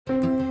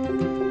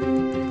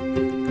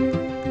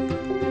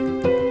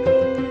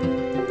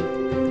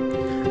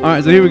All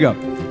right, so here we go.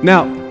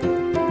 Now,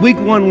 week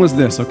one was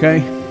this, okay?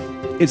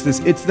 It's this.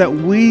 It's that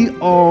we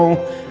all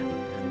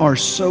are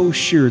so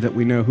sure that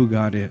we know who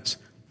God is.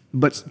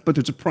 But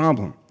there's a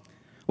problem.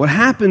 What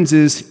happens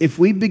is if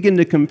we begin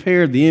to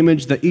compare the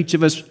image that each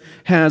of us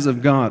has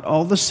of God,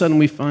 all of a sudden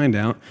we find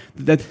out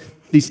that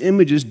these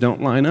images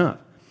don't line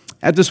up.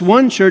 At this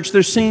one church,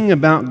 they're singing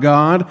about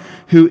God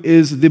who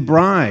is the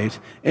bride,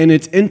 and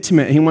it's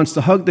intimate. He wants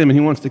to hug them, and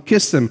he wants to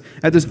kiss them.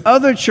 At this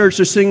other church,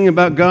 they're singing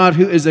about God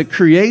who is a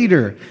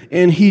creator,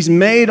 and he's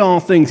made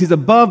all things. He's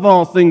above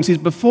all things. He's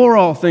before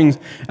all things.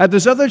 At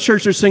this other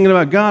church, they're singing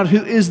about God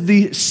who is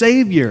the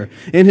Savior,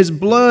 and his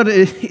blood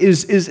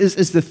is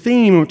the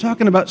theme. We're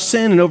talking about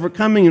sin and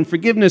overcoming and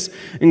forgiveness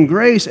and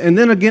grace. And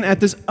then again, at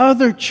this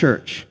other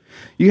church,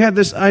 you have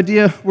this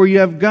idea where you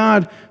have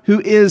God who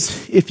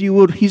is, if you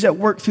would, he's at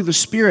work through the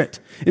Spirit.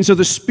 And so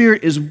the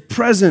Spirit is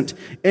present,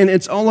 and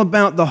it's all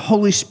about the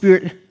Holy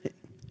Spirit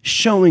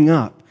showing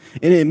up.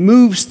 And it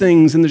moves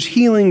things, and there's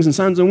healings and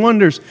signs and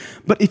wonders.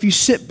 But if you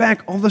sit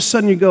back, all of a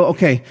sudden you go,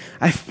 okay,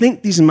 I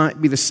think these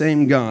might be the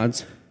same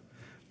gods,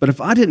 but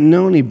if I didn't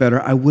know any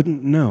better, I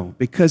wouldn't know.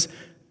 Because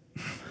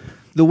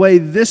the way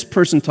this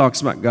person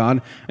talks about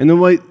God and the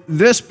way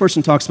this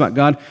person talks about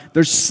God,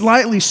 they're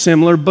slightly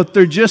similar, but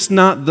they're just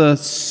not the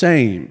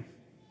same.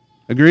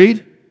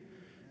 Agreed?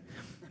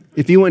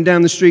 If you went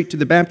down the street to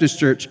the Baptist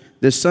church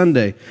this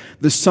Sunday,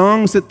 the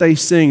songs that they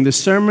sing, the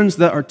sermons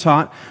that are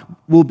taught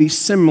will be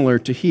similar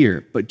to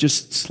here, but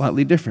just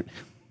slightly different.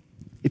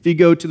 If you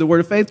go to the Word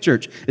of Faith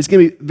church, it's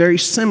going to be very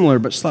similar,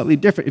 but slightly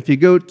different. If you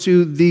go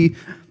to the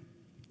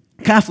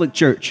Catholic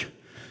church,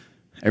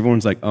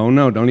 everyone's like, oh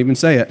no, don't even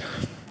say it.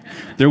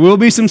 There will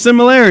be some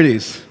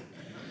similarities.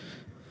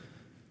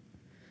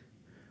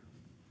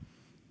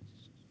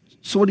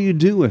 So what do you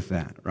do with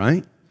that,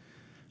 right?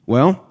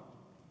 Well,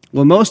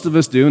 what most of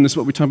us do, and this is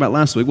what we talked about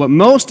last week, what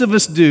most of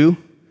us do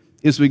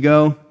is we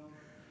go,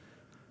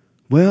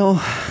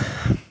 well,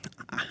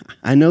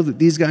 I know that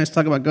these guys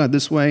talk about God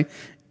this way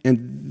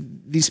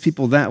and these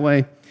people that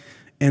way.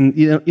 And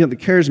you know, the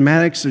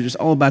charismatics are just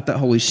all about that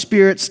Holy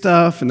Spirit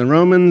stuff, and the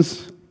Roman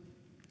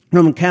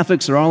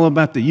Catholics are all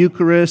about the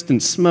Eucharist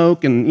and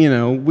smoke and,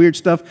 weird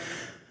stuff.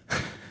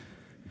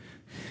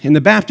 And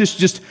the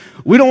Baptists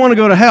we don't want to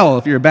go to hell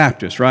if you're a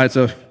Baptist, right?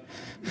 So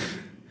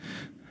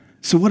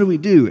what do we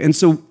do? And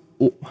so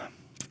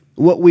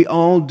what we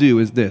all do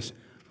is this.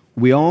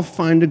 We all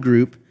find a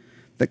group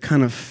that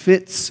kind of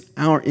fits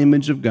our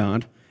image of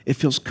God. It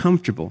feels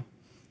comfortable.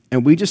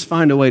 And we just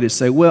find a way to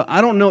say, well, I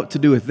don't know what to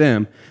do with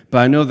them, but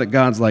I know that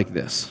God's like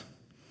this.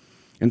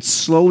 And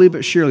slowly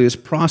but surely, this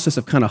process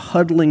of kind of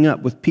huddling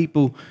up with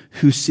people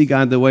who see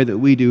God the way that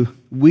we do,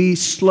 we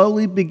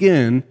slowly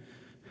begin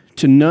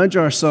to nudge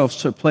ourselves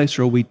to a place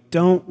where we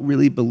don't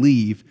really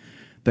believe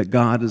that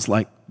God is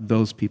like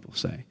those people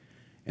say.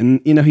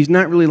 And, he's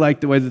not really like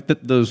the way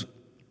that those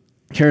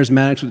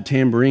charismatics with the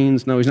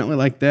tambourines. No, he's not really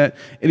like that.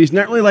 And he's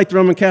not really like the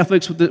Roman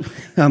Catholics with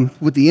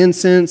the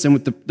incense and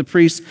with the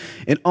priests.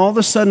 And all of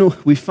a sudden,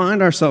 we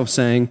find ourselves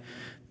saying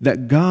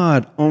that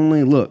God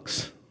only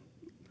looks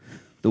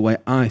the way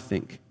I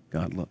think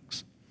God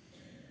looks.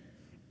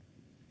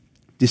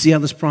 Do you see how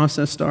this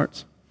process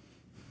starts?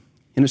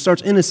 And it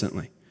starts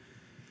innocently.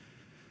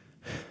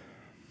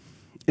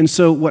 And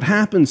so what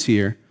happens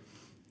here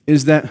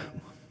is that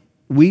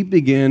we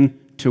begin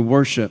to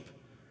worship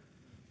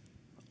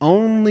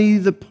only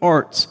the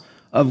parts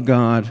of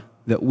God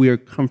that we are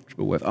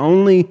comfortable with,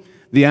 only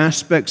the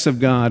aspects of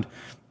God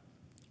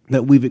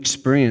that we've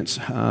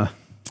experienced,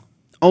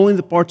 only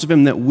the parts of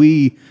Him that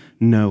we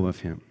know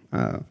of Him.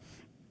 I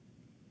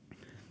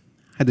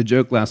had the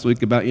joke last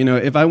week about,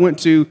 if I went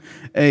to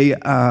a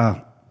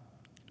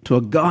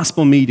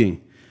gospel meeting,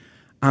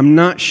 I'm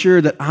not sure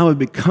that I would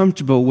be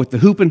comfortable with the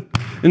hooping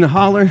and the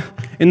holler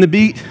and the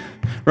beat,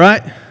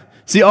 right?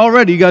 See,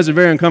 already you guys are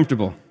very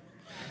uncomfortable.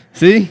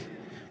 See?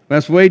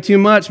 That's way too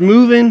much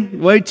moving,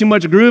 way too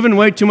much grooving,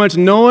 way too much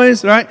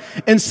noise, right?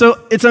 And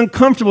so it's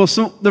uncomfortable.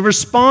 So the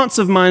response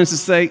of mine is to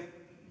say,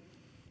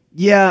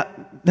 yeah,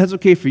 that's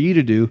okay for you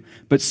to do,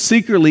 but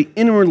secretly,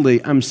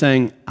 inwardly, I'm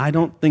saying, I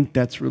don't think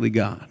that's really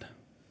God.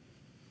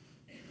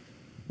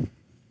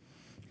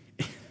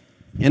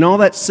 And all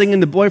that singing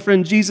the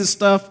boyfriend Jesus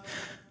stuff,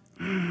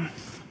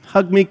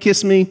 hug me,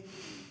 kiss me.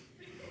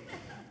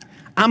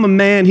 I'm a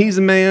man, he's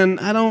a man.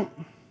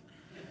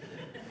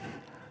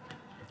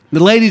 The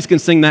ladies can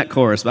sing that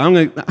chorus, but I'm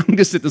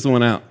gonna sit this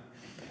one out.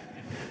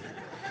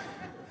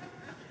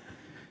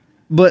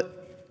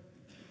 But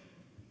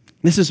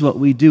this is what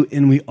we do,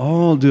 and we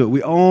all do it.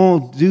 We all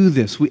do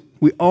this. We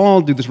all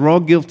do this. We're all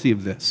guilty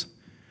of this.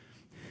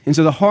 And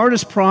so the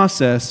hardest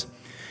process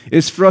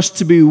is for us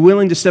to be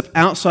willing to step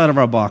outside of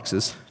our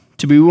boxes,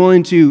 to be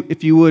willing to,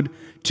 if you would,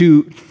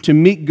 to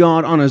meet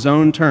God on His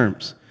own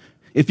terms.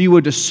 If you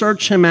would, to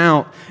search Him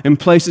out in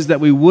places that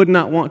we would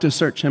not want to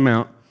search Him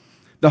out.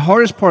 The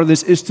hardest part of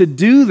this is to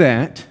do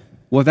that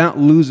without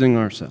losing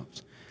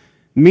ourselves.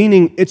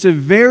 Meaning, it's a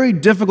very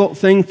difficult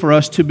thing for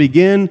us to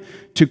begin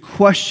to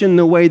question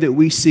the way that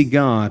we see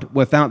God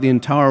without the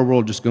entire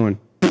world just going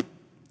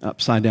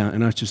upside down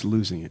and us just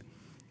losing it.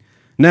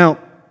 Now,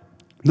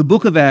 the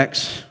book of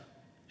Acts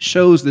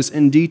shows this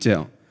in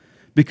detail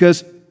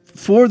because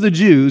for the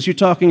Jews, you're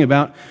talking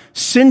about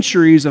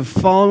centuries of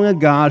following a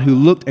God who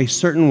looked a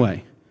certain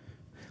way,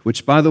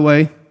 which, by the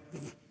way,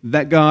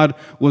 that God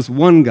was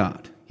one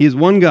God. He is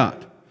one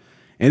God.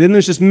 And then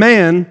there's this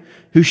man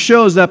who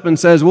shows up and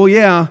says, well,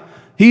 yeah,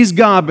 he's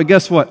God, but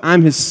guess what?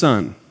 I'm his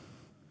son.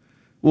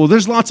 Well,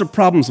 there's lots of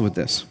problems with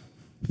this.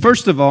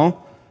 First of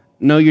all,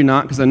 no, you're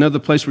not, because I know the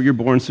place where you're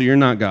born, so you're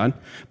not God.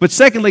 But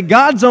secondly,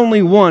 God's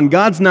only one.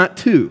 God's not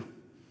two.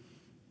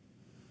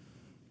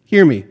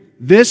 Hear me.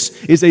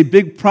 This is a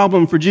big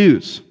problem for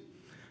Jews.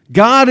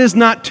 God is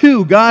not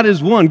two. God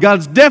is one.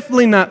 God's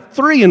definitely not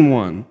three in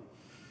one.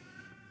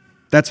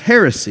 That's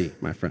heresy,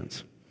 my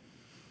friends.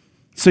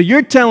 So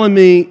you're telling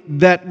me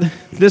that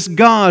this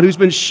God who's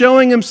been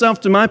showing himself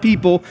to my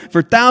people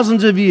for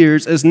thousands of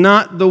years is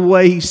not the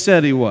way he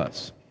said he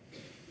was.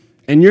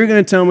 And you're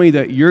going to tell me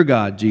that you're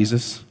God,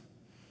 Jesus.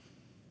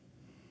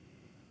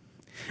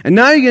 And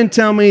now you're going to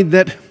tell me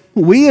that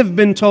we have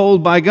been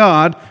told by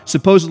God,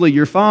 supposedly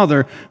your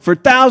Father, for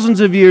thousands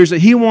of years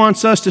that he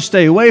wants us to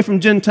stay away from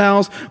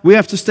Gentiles. We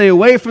have to stay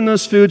away from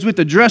those foods. We have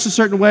to dress a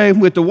certain way.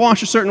 We have to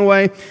wash a certain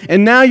way.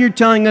 And now you're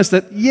telling us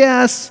that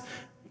yes,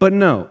 but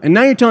no. And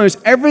now you're telling us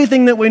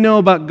everything that we know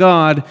about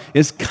God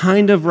is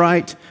kind of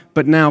right,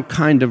 but now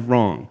kind of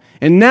wrong.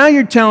 And now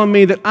you're telling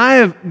me that I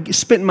have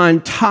spent my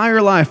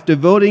entire life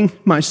devoting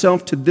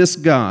myself to this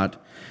God,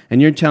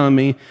 and you're telling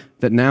me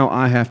that now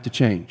I have to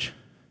change.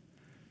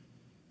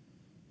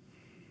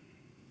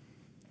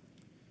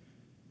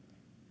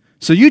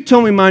 So you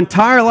told me my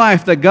entire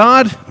life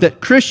that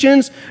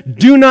Christians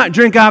do not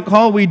drink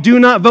alcohol, we do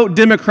not vote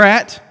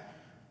Democrat,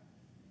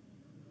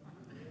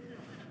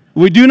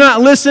 we do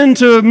not listen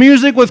to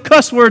music with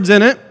cuss words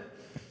in it.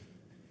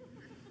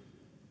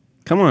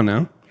 Come on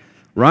now,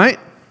 right?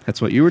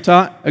 That's what you were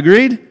taught.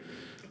 Agreed?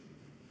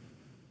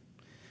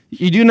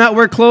 You do not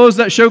wear clothes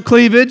that show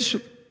cleavage.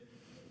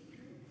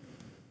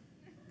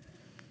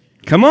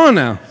 Come on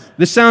now.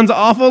 This sounds an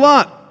awful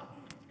lot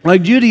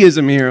like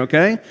Judaism here,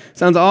 okay?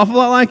 Sounds an awful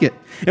lot like it.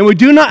 And we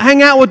do not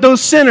hang out with those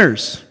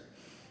sinners,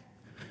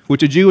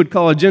 which a Jew would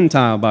call a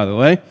Gentile, by the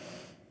way.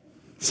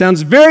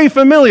 Sounds very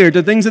familiar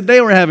to things that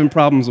they were having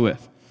problems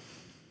with.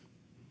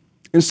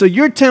 And so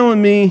you're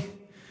telling me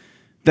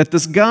that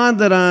this God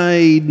that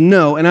I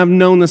know, and I've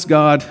known this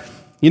God,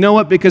 you know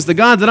what? Because the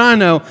God that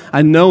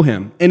I know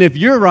him. And if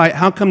you're right,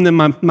 how come then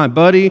my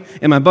buddy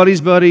and my buddy's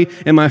buddy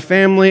and my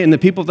family and the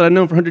people that I've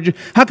known for 100 years,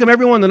 how come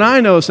everyone that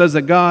I know says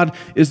that God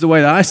is the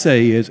way that I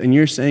say he is, and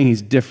you're saying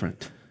he's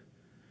different?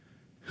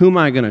 Who am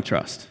I going to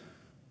trust?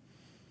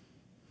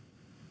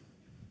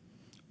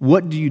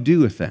 What do you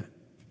do with that?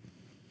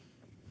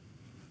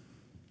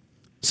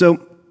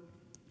 So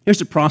here's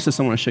the process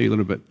I want to show you a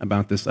little bit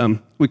about this.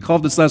 We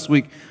called this last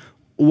week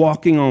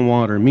walking on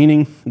water,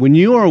 meaning when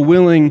you are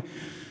willing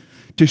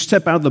to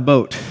step out of the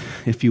boat,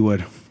 if you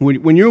would.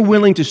 When you're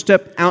willing to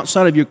step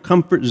outside of your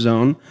comfort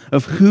zone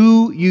of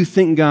who you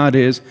think God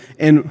is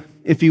and,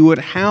 if you would,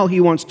 how he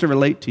wants to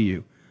relate to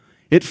you.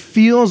 It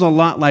feels a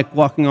lot like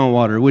walking on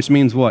water, which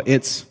means what?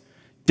 It's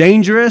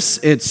dangerous,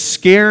 it's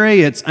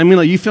scary,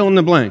 you fill in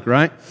the blank,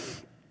 right?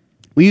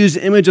 We use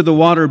the image of the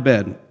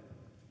waterbed.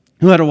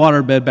 Who had a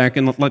waterbed back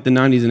in like the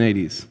 90s and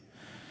 80s?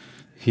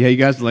 Yeah, you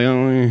guys were like,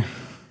 oh,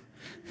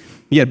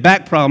 you had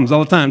back problems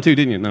all the time too,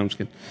 didn't you? No, I'm just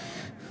kidding.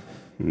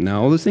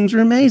 No, those things are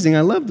amazing.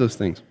 I love those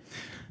things.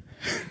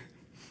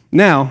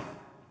 Now,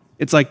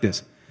 it's like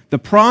this. The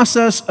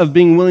process of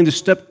being willing to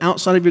step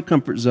outside of your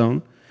comfort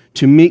zone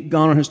to meet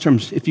God on his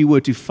terms, if you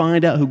would, to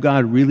find out who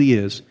God really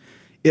is,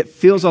 it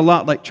feels a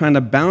lot like trying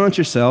to balance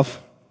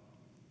yourself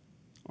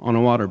on a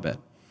waterbed.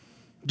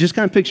 Just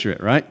kind of picture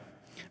it, right?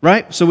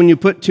 Right? So when you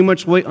put too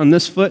much weight on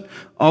this foot,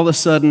 all of a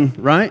sudden,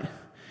 right?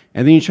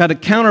 And then you try to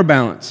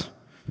counterbalance.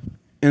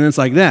 And it's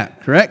like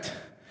that, correct?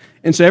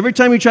 And so every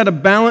time you try to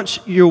balance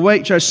your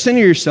weight, try to center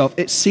yourself,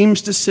 it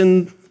seems to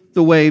send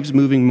the waves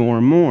moving more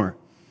and more.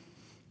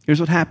 Here's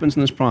what happens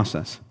in this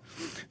process.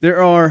 There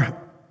are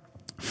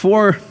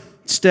 4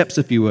 steps,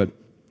 if you would.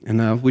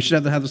 And we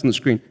should have this on the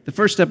screen. The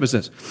first step is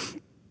this.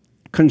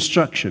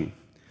 Construction.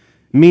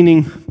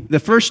 Meaning the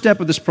first step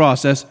of this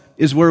process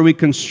is where we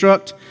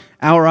construct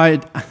our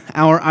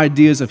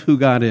ideas of who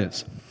God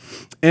is.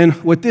 And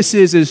what this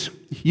is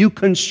you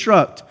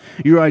construct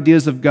your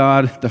ideas of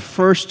God the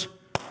first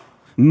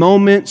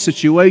moment,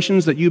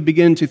 situations that you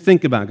begin to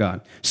think about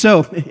God.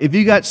 So, if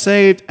you got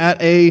saved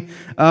at a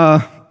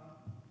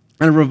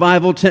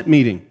revival tent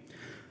meeting,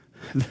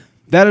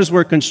 that is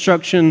where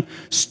construction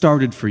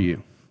started for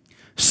you.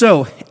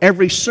 So,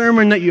 every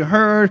sermon that you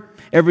heard,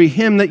 every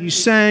hymn that you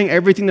sang,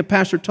 everything the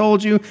pastor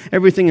told you,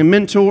 everything a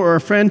mentor or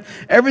a friend,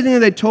 everything that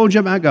they told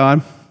you about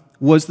God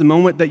was the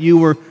moment that you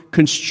were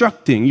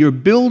constructing, you're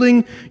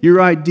building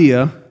your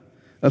idea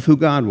of who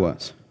God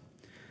was.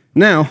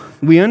 Now,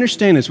 we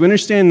understand this. We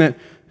understand that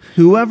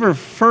whoever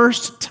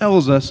first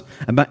tells us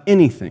about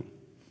anything,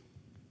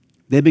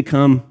 they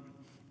become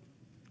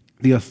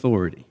the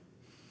authority.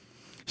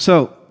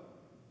 So,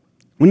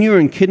 when you were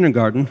in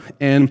kindergarten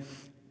and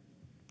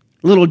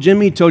Little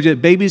Jimmy told you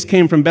that babies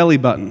came from belly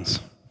buttons.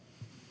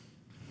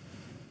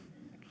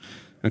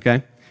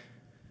 Okay?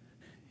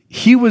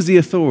 He was the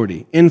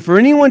authority. And for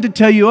anyone to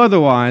tell you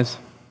otherwise,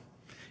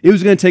 it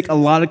was going to take a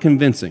lot of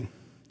convincing.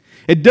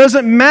 It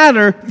doesn't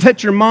matter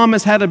that your mom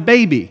has had a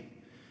baby.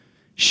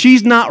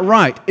 She's not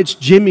right. It's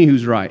Jimmy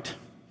who's right.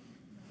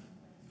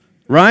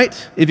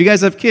 Right? If you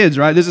guys have kids,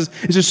 right? This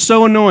is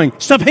so annoying.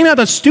 Stop hanging out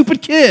with that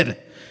stupid kid.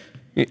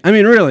 I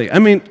mean, really. I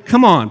mean,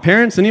 come on,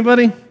 parents,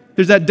 anybody?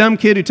 There's that dumb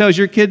kid who tells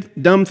your kid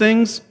dumb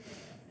things.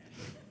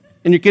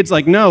 And your kid's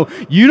like, no,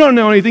 you don't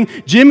know anything.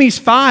 Jimmy's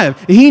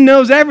 5. He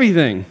knows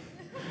everything.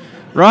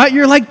 Right?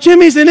 You're like,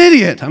 Jimmy's an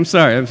idiot. I'm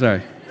sorry.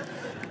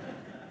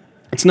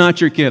 It's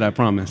not your kid, I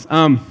promise.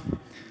 And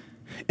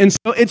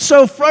so it's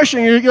so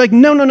frustrating. You're like,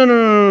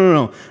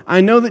 no.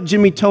 I know that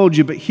Jimmy told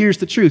you, but here's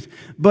the truth.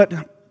 But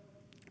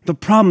the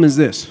problem is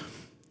this.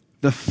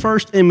 The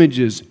first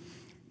images,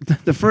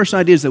 the first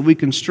ideas that we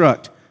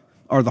construct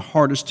are the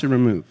hardest to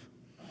remove.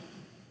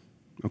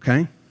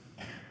 Okay?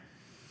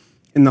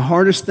 And the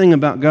hardest thing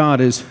about God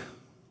is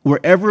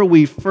wherever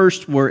we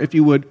first were, if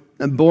you would,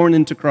 born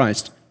into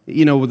Christ,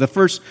 with the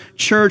first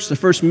church, the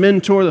first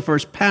mentor, the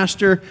first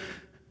pastor,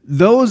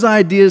 those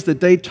ideas that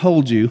they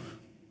told you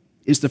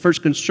is the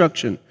first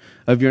construction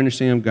of your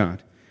understanding of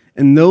God.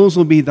 And those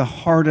will be the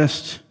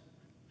hardest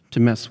to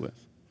mess with.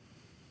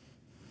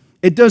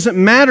 It doesn't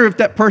matter if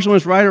that person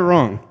was right or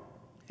wrong.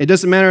 It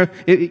doesn't matter,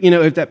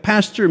 if that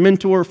pastor,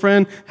 mentor,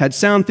 friend had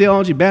sound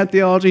theology, bad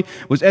theology,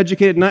 was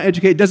educated, not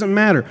educated. It doesn't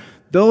matter.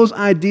 Those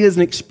ideas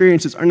and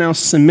experiences are now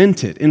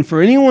cemented. And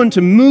for anyone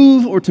to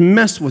move or to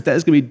mess with that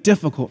is going to be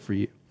difficult for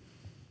you.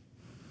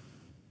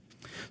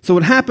 So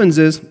what happens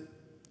is,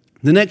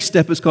 the next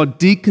step is called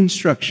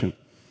deconstruction.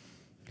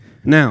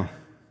 Now,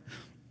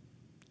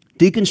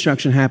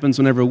 deconstruction happens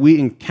whenever we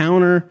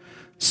encounter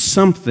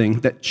something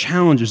that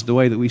challenges the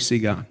way that we see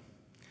God.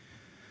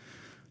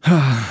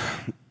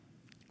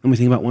 Let me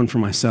think about one for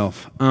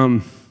myself.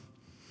 I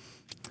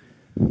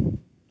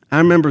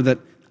remember that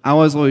I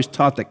was always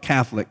taught that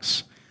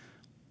Catholics,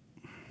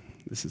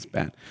 this is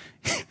bad.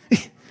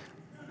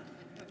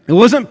 It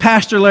wasn't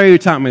Pastor Larry who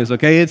taught me this,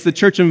 okay? It's the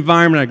church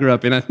environment I grew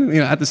up in. I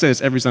have to say this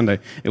every Sunday.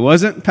 It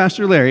wasn't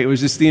Pastor Larry. It was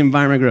just the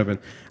environment I grew up in.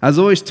 I was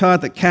always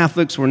taught that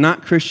Catholics were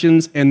not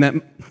Christians and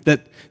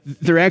that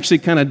they're actually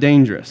kind of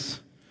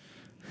dangerous.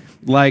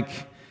 Like,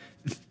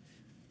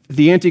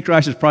 the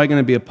Antichrist is probably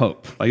going to be a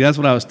pope. Like, that's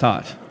what I was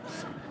taught.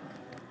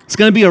 It's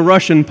going to be a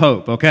Russian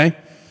pope, okay?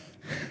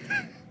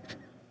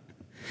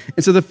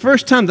 And so the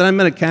first time that I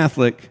met a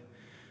Catholic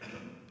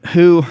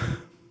who,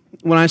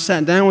 when I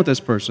sat down with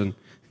this person,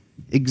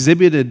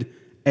 exhibited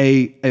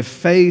a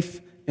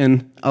faith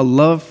and a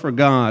love for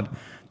God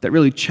that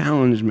really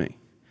challenged me.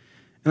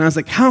 And I was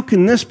like, how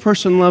can this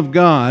person love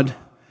God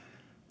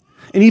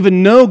and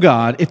even know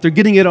God if they're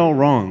getting it all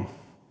wrong?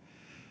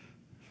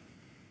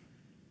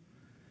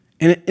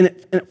 And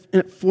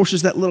it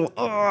forces that little,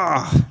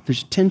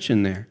 there's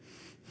tension there.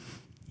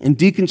 And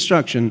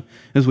deconstruction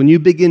is when you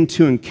begin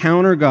to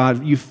encounter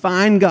God, you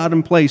find God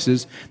in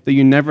places that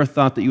you never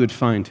thought that you would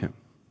find him.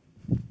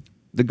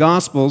 The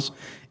Gospels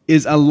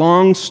is a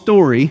long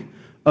story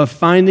of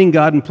finding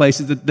God in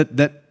places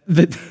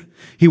that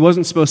he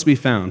wasn't supposed to be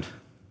found.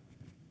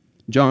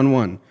 John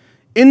 1.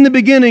 In the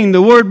beginning,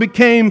 the Word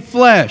became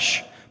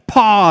flesh.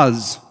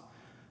 Pause.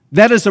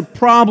 That is a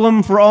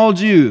problem for all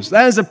Jews.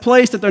 That is a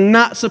place that they're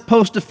not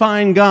supposed to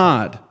find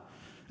God.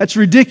 That's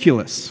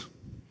ridiculous.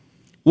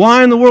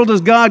 Why in the world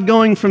is God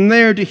going from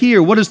there to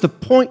here? What is the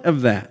point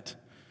of that?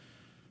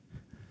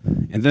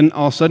 And then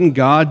all of a sudden,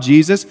 God,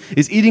 Jesus,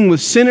 is eating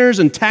with sinners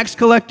and tax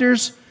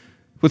collectors,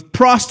 with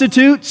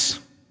prostitutes.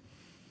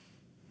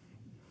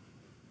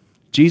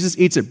 Jesus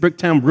eats at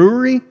Bricktown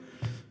Brewery?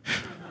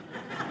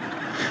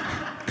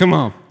 Come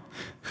on.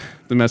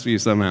 To mess with you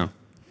somehow.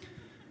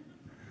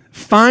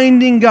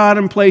 Finding God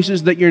in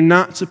places that you're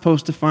not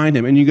supposed to find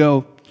him. And you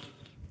go,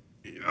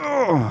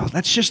 oh,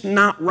 that's just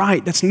not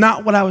right. That's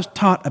not what I was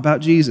taught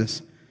about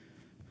Jesus.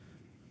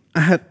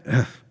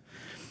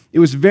 It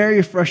was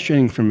very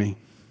frustrating for me.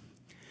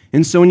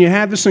 And so when you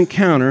have this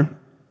encounter,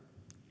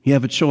 you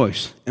have a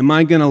choice. Am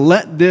I going to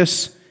let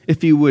this,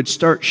 if you would,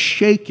 start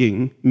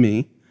shaking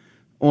me,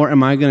 or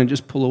am I going to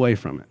just pull away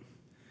from it?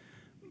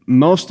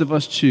 Most of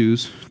us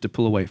choose to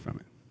pull away from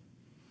it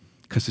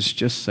because it's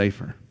just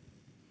safer.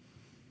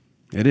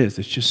 It is.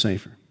 It's just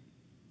safer.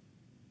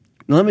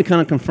 Now let me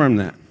kind of confirm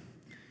that.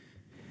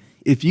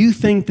 If you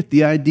think that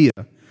the idea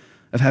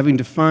of having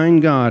to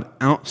find God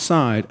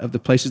outside of the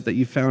places that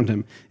you found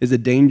him is a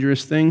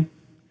dangerous thing,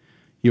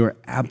 you are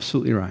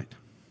absolutely right.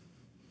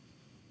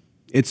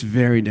 It's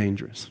very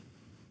dangerous.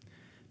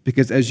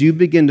 Because as you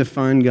begin to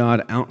find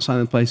God outside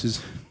of the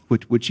places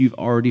which you've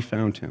already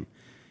found him,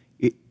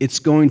 it's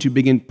going to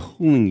begin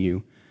pulling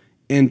you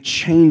and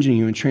changing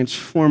you and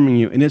transforming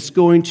you, and it's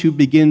going to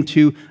begin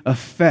to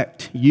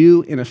affect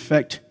you and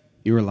affect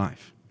your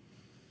life.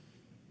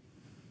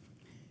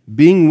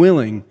 Being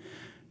willing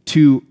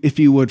to, if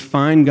you would,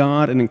 find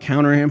God and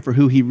encounter him for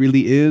who he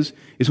really is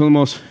one of the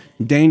most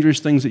dangerous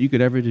things that you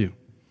could ever do.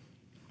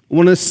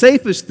 One of the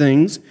safest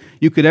things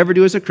you could ever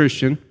do as a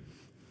Christian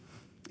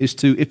is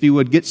to, if you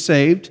would, get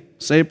saved,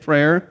 say a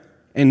prayer,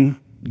 and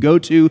go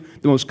to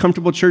the most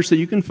comfortable church that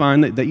you can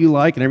find that you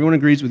like and everyone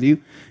agrees with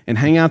you, and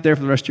hang out there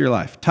for the rest of your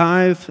life.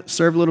 Tithe,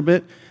 serve a little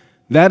bit.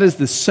 That is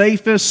the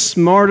safest,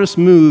 smartest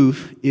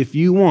move if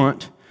you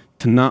want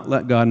to not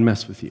let God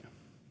mess with you.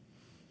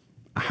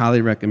 I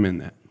highly recommend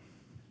that.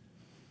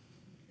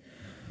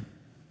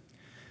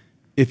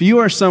 If you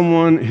are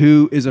someone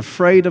who is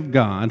afraid of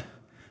God,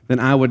 then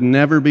I would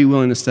never be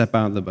willing to step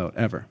out of the boat,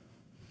 ever.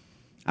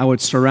 I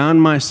would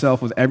surround myself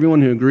with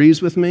everyone who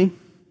agrees with me,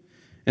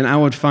 and I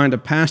would find a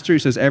pastor who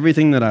says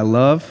everything that I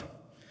love.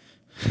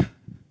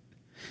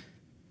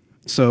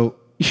 So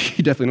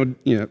you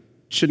definitely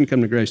shouldn't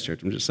come to Grace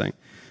Church, I'm just saying.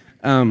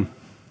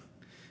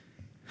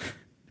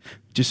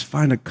 Just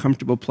find a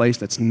comfortable place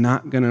that's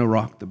not going to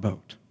rock the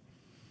boat.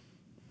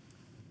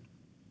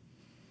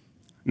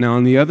 Now,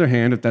 on the other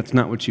hand, if that's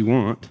not what you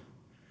want,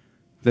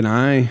 then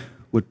I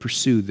would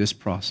pursue this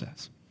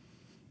process.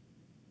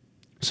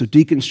 So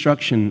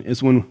deconstruction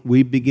is when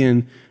we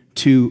begin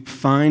to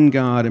find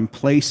God in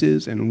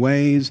places and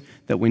ways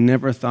that we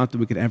never thought that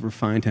we could ever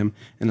find him,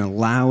 and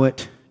allow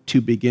it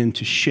to begin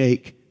to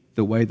shake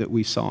the way that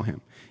we saw him.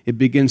 It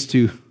begins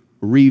to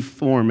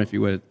reform, if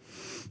you would,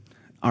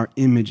 our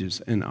images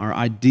and our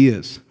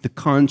ideas, the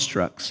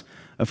constructs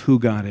of who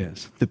God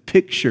is, the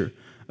picture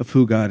of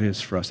who God is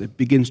for us. It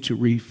begins to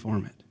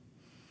reform it.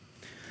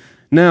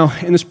 Now,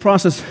 in this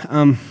process,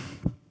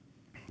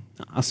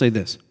 I'll say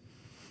this.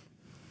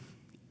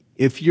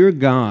 If your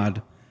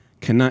God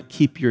cannot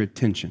keep your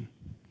attention,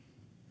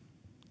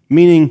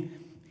 meaning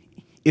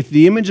if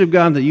the image of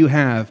God that you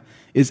have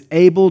is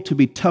able to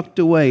be tucked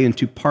away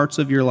into parts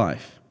of your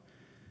life,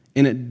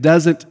 and it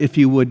doesn't, if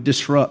you would,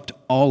 disrupt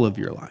all of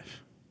your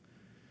life,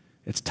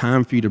 it's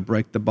time for you to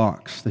break the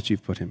box that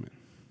you've put him in.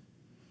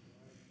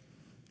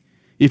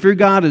 If your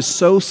God is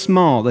so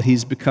small that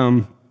he's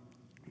become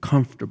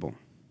comfortable,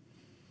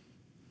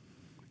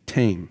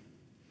 tame,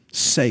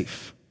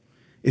 safe,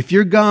 if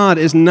your God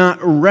is not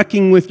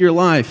wrecking with your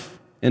life,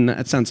 and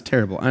that sounds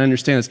terrible, I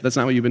understand that's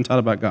not what you've been taught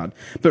about God,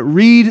 but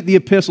read the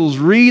epistles,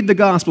 read the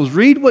Gospels,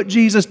 read what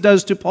Jesus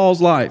does to Paul's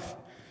life,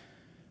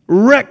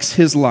 wrecks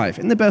his life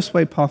in the best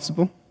way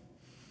possible,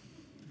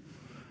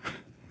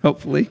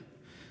 hopefully.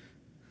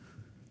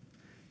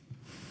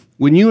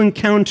 When you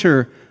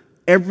encounter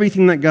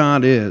everything that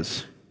God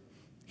is,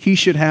 he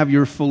should have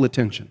your full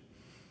attention.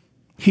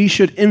 He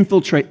should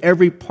infiltrate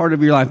every part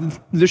of your life.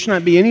 There should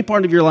not be any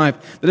part of your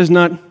life that is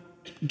not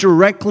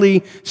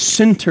directly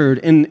centered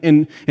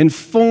and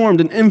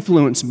informed and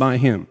influenced by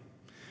him.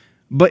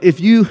 But if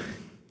you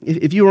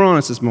are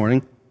honest this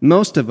morning,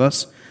 most of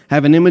us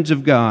have an image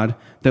of God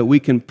that we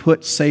can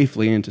put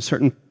safely into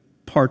certain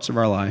parts of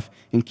our life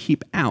and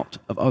keep out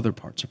of other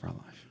parts of our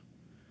life.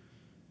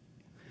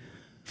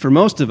 For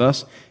most of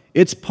us,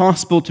 it's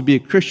possible to be a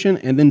Christian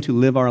and then to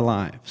live our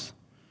lives.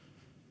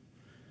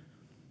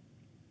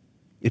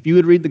 If you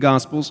would read the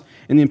Gospels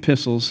and the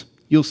epistles,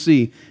 you'll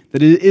see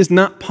that it is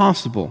not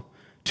possible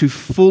to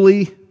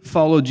fully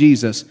follow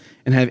Jesus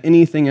and have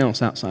anything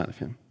else outside of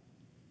him.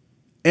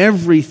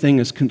 Everything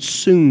is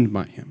consumed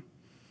by him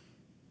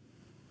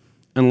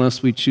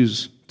unless we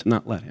choose to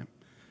not let him.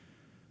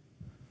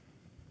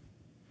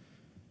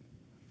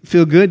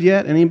 Feel good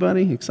yet?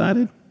 Anybody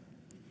excited?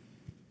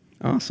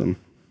 Awesome.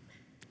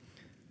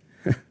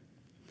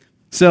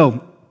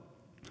 So,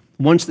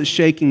 once the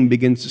shaking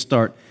begins to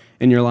start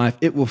in your life,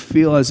 it will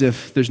feel as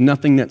if there's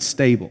nothing that's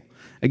stable.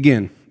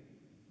 Again,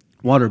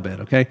 waterbed,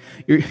 okay?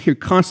 You're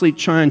constantly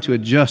trying to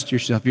adjust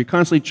yourself. You're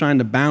constantly trying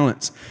to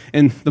balance.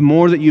 And the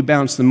more that you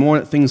bounce, the more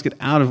that things get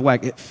out of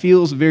whack. It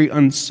feels very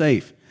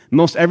unsafe.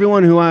 Most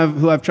everyone who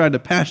I've tried to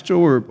pastor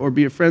or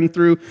be a friend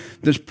through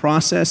this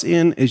process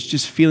in is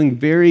just feeling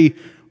very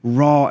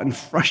raw and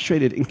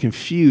frustrated and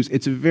confused.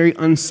 It's a very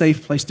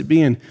unsafe place to be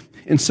in.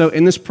 And so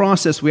in this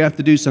process, we have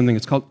to do something.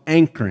 It's called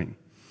anchoring.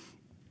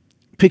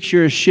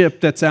 Picture a ship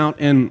that's out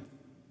in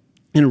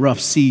rough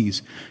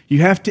seas.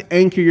 You have to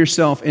anchor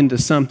yourself into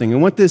something.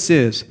 And what this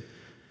is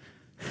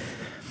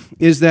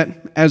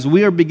that as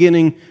we are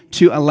beginning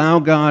to allow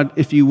God,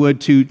 if you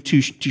would,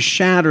 to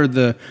shatter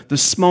the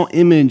small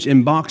image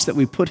and box that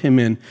we put him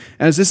in,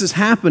 as this is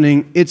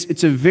happening,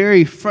 it's a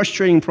very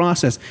frustrating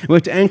process. We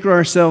have to anchor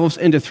ourselves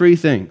into three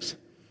things.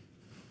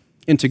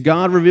 Into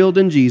God revealed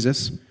in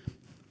Jesus,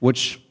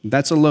 which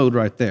that's a load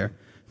right there,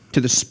 to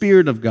the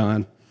Spirit of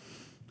God,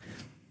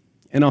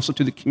 and also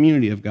to the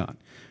community of God,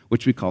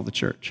 which we call the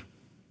church.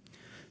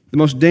 The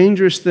most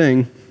dangerous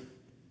thing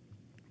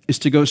is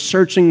to go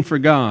searching for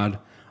God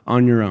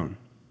on your own.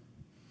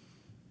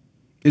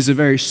 It's a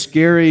very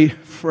scary,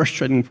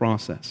 frustrating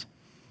process.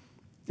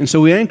 And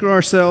so we anchor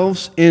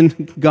ourselves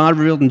in God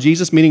revealed in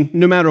Jesus, meaning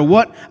no matter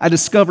what I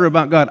discover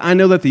about God, I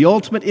know that the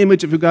ultimate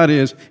image of who God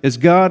is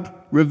God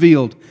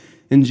revealed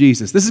in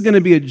Jesus. This is going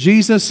to be a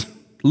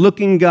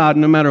Jesus-looking God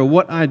no matter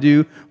what I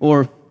do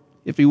or,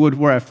 if you would,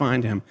 where I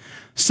find him.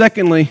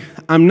 Secondly,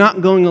 I'm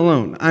not going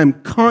alone.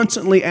 I'm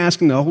constantly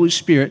asking the Holy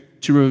Spirit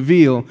to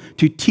reveal,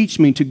 to teach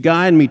me, to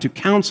guide me, to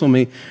counsel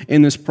me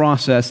in this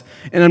process.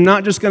 And I'm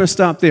not just going to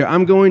stop there.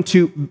 I'm going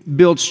to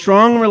build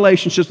strong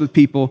relationships with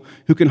people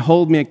who can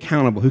hold me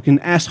accountable, who can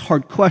ask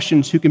hard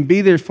questions, who can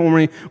be there for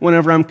me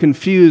whenever I'm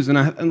confused.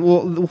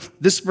 Well,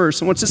 this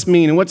verse, and what's this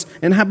mean?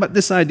 And how about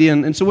this idea?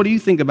 And so what do you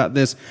think about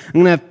this? I'm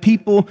going to have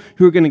people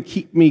who are going to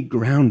keep me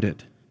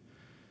grounded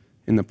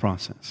in the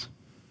process.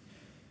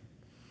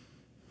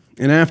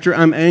 And after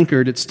I'm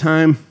anchored, it's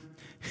time,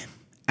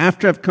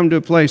 after I've come to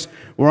a place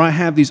where I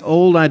have these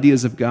old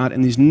ideas of God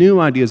and these new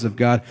ideas of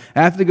God,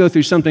 I have to go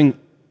through something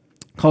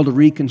called a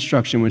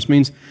reconstruction, which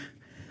means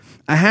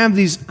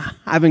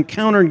I've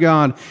encountered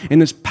God in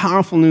this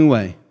powerful new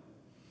way.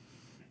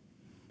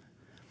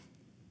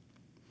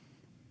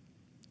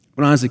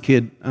 When I was a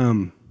kid,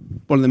 one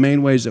of the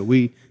main ways that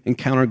we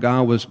encountered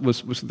God was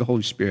the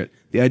Holy Spirit.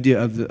 The idea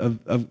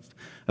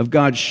of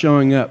God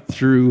showing up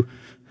through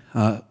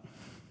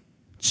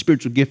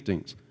spiritual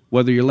giftings,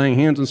 whether you're laying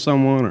hands on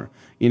someone or,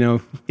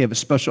 you have a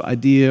special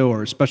idea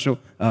or a special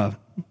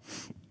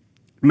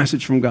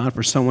message from God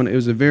for someone. It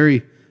was a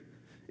very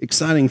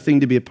exciting thing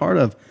to be a part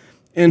of.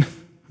 And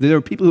there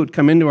were people who would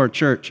come into our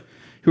church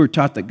who were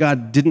taught that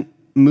God didn't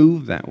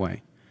move that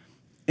way.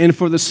 And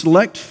for the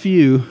select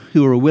few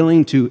who were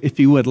willing to, if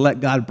you would, let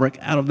God break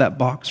out of that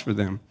box for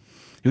them,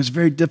 it was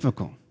very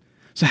difficult.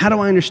 So how do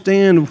I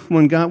understand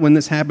when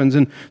this happens?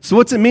 And so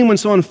what's it mean when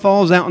someone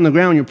falls out on the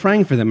ground and you're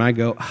praying for them? I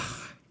go,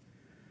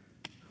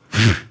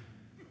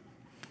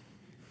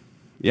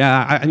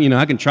 yeah,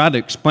 I can try to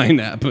explain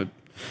that, but...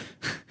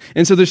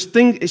 And so there's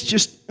things, it's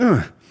just,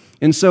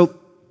 And so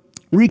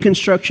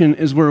reconstruction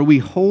is where we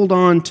hold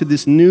on to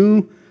this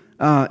new,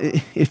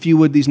 if you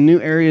would, these new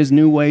areas,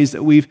 new ways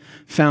that we've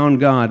found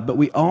God, but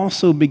we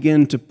also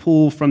begin to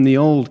pull from the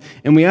old,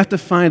 and we have to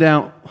find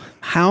out,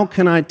 how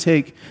can I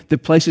take the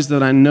places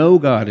that I know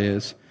God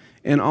is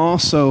and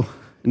also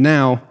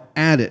now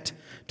add it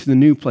to the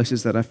new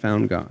places that I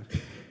found God?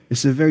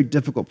 It's a very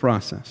difficult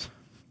process.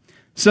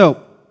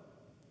 So,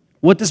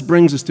 what this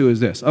brings us to is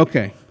this.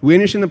 Okay, we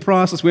understand the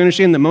process. We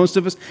understand that most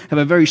of us have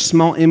a very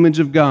small image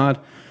of God.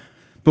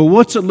 But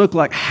what's it look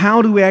like?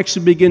 How do we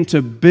actually begin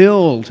to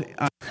build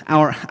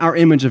our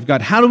image of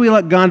God? How do we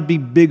let God be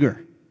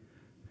bigger?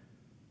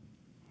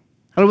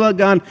 How do we let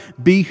God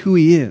be who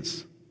He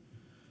is?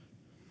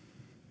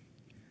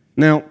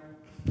 Now,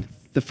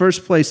 the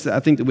first place that I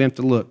think that we have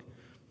to look,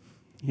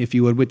 if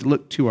you would, we have to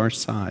look to our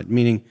side,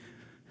 meaning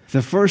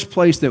the first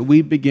place that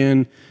we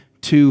begin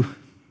to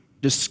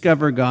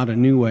discover God in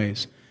new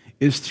ways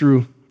is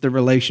through the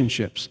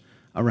relationships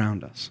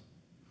around us.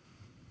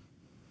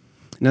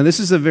 Now, this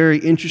is a very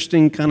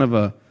interesting kind of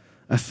a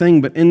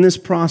thing, but in this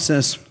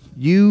process, how do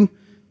you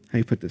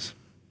put this?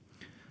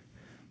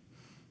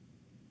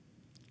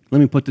 Let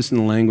me put this in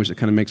the language that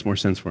kind of makes more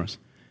sense for us.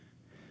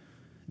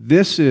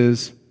 This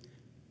is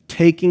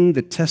taking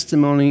the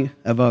testimony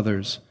of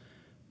others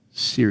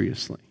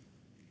seriously.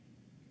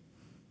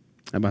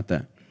 How about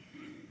that?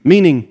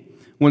 Meaning,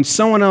 when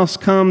someone else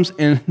comes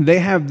and they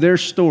have their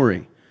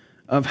story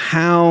of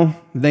how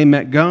they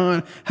met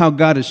God, how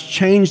God has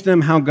changed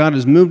them, how God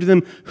has moved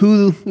them,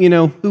 who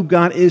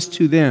God is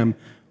to them,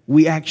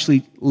 we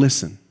actually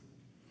listen.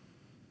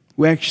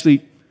 We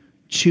actually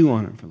chew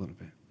on it for a little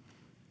bit.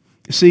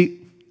 See,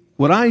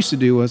 what I used to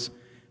do was,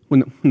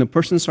 when the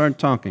person started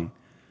talking,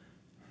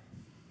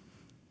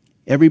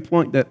 every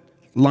point that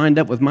lined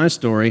up with my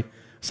story, I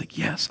was like,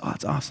 yes,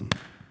 that's awesome.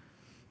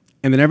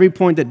 And then every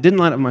point that didn't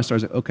line up with my story, I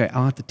was like, okay,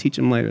 I'll have to teach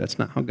him later. That's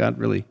not how God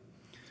really,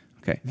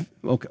 okay.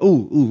 Well,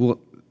 God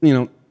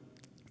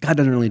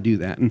doesn't really do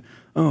that. And,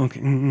 okay.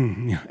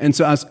 Yeah. And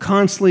so I was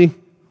constantly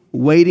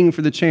waiting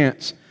for the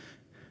chance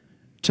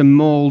to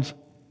mold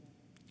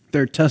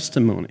their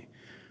testimony,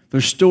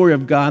 their story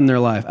of God in their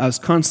life. I was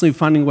constantly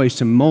finding ways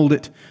to mold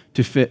it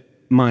to fit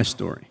my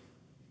story.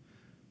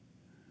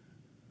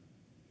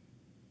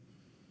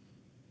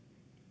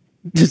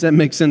 Does that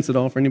make sense at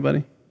all for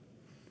anybody?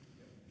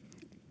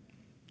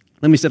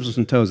 Let me step on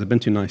some toes. I've been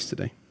too nice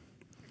today.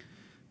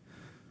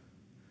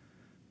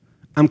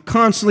 I'm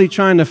constantly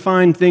trying to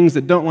find things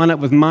that don't line up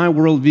with my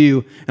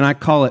worldview, and I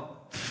call it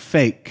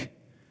fake.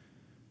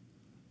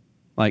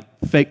 Like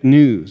fake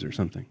news or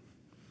something.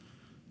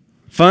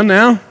 Fun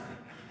now?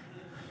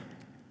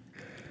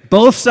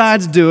 Both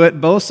sides do it.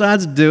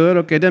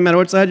 Okay, it doesn't matter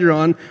what side you're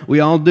on. We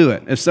all do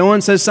it. If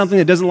someone says something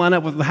that doesn't line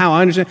up with how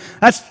I understand,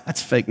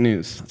 that's fake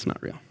news. That's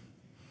not real.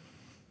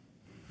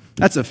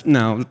 That's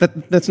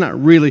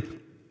not really.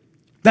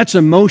 That's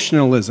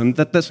emotionalism.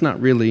 That's not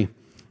really.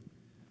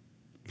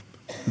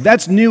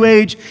 That's New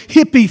Age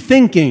hippie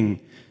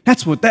thinking.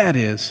 That's what that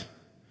is.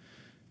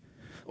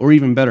 Or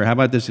even better, how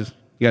about this? You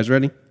guys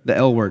ready? The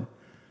L word.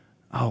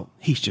 Oh,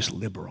 he's just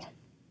liberal.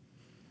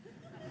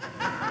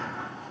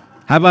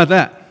 How about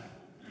that?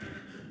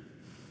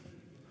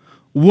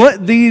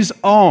 What these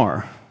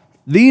are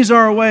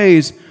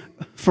ways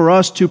for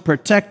us to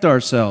protect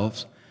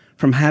ourselves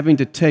from having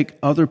to take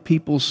other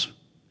people's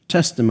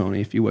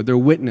testimony, if you would, their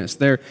witness,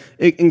 their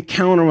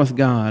encounter with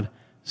God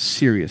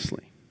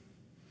seriously.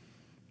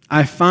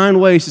 I find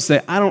ways to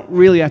say, I don't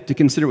really have to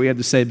consider what you have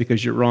to say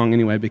because you're wrong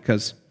anyway,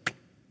 because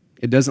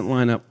it doesn't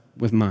line up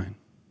with mine.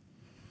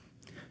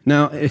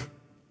 Now, if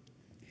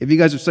you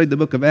guys have studied the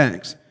book of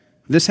Acts,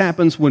 this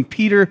happens when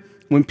Peter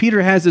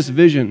has this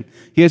vision.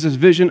 He has this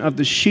vision of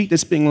the sheet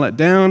that's being let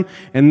down,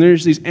 and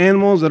there's these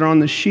animals that are on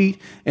the sheet,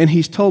 and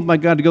he's told by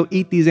God to go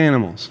eat these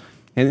animals.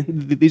 And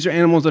these are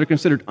animals that are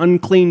considered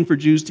unclean for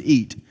Jews to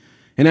eat.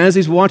 And as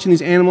he's watching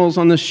these animals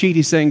on the sheet,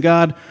 he's saying,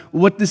 God,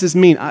 what does this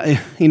mean?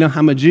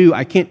 I'm a Jew.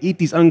 I can't eat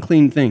these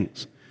unclean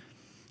things.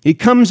 He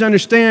comes to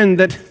understand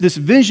that this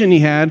vision he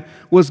had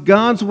was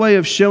God's way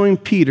of showing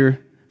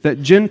Peter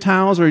that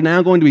Gentiles are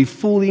now going to be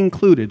fully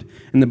included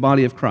in the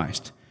body of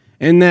Christ.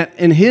 And that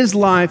in his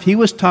life, he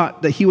was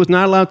taught that he was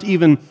not allowed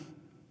to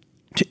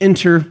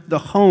enter the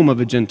home of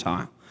a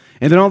Gentile.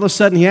 And then all of a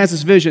sudden, he has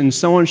this vision, and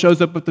someone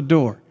shows up at the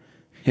door.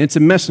 And it's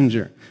a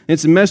messenger.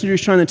 It's a messenger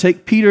who's trying to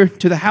take Peter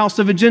to the house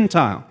of a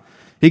Gentile.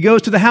 He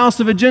goes to the house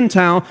of a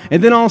Gentile,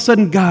 and then all of a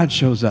sudden, God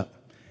shows up.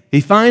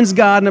 He finds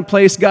God in a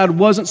place God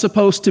wasn't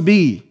supposed to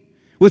be,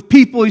 with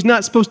people he's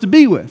not supposed to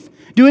be with,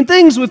 doing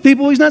things with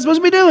people he's not supposed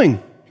to be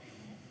doing.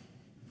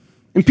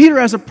 And Peter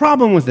has a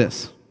problem with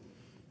this.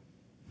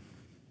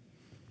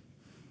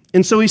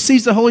 And so he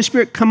sees the Holy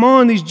Spirit come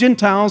on these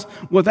Gentiles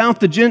without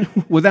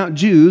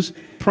Jews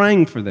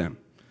praying for them.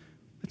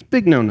 It's a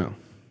big no-no.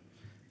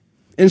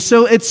 And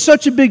so it's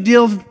such a big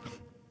deal,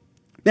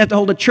 they have to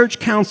hold a church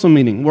council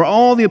meeting where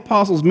all the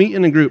apostles meet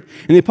in a group.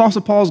 And the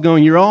Apostle Paul's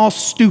going, you're all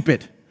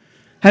stupid.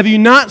 Have you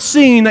not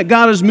seen that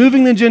God is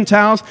moving the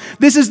Gentiles?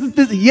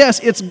 Yes,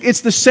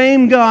 it's the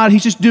same God.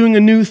 He's just doing a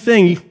new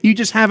thing. You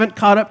just haven't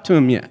caught up to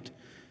him yet.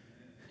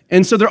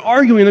 And so they're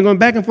arguing. They're going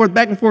back and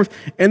forth.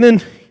 And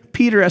then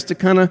Peter has to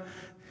kind of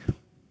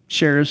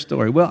share his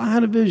story. Well, I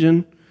had a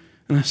vision,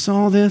 and I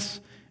saw this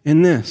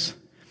and this.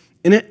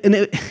 And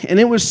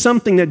it was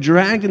something that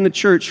dragged in the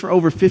church for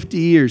over 50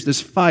 years,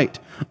 this fight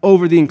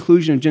over the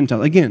inclusion of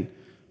Gentiles. Again,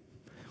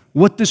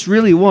 what this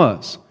really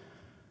was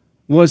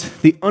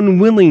the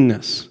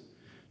unwillingness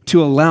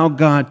to allow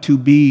God to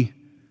be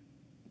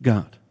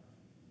God.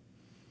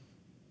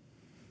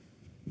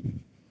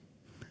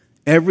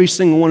 Every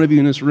single one of you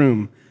in this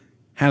room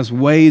has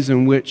ways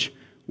in which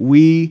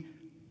we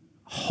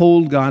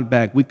hold God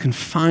back. We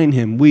confine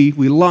him. We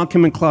lock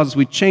him in closets.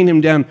 We chain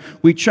him down.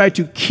 We try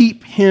to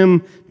keep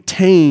him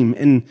tame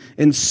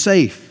and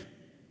safe.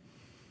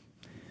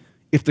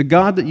 If the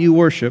God that you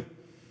worship,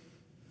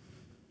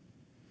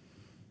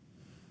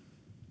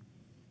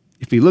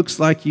 if he looks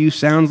like you,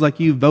 sounds like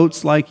you,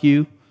 votes like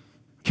you,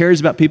 cares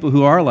about people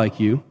who are like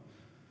you,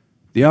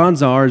 the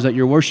odds are is that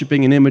you're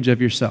worshiping an image of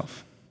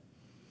yourself,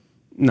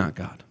 not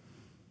God.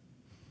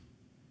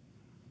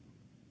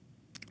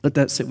 Let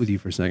that sit with you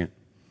for a second.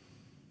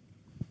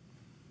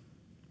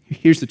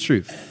 Here's the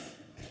truth.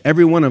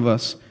 Every one of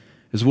us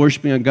is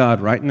worshiping a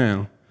God right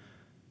now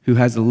who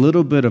has a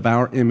little bit of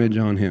our image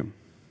on him.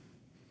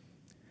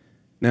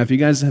 Now, if you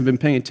guys have been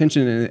paying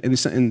attention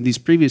in these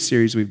previous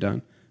series we've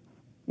done,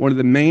 one of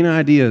the main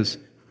ideas,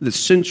 the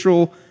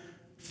central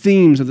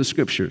themes of the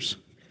Scriptures,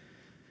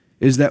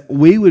 is that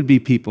we would be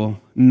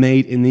people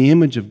made in the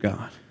image of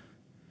God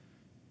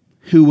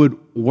who would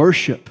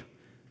worship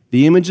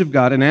the image of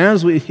God. And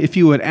as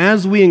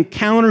we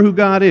encounter who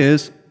God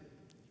is,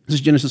 this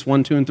is Genesis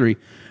 1, 2, and 3.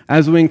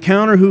 As we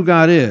encounter who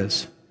God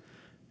is,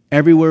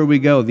 everywhere we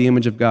go, the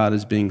image of God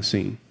is being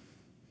seen.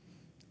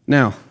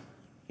 Now,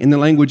 in the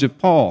language of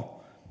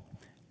Paul,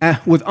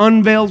 with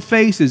unveiled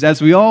faces,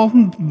 as we all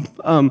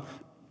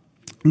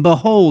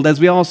behold, as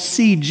we all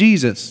see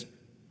Jesus,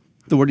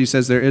 the word he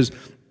says there is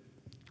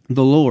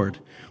the Lord.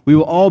 We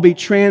will all be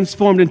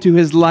transformed into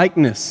his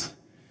likeness.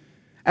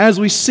 As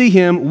we see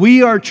him,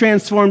 we are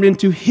transformed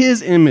into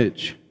his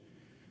image.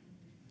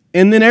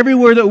 And then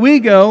everywhere that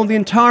we go, the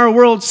entire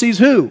world sees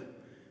who?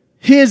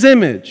 His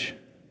image.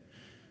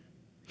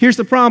 Here's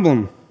the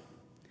problem.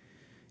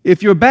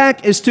 If your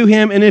back is to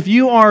him and if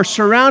you are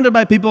surrounded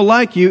by people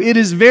like you, it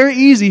is very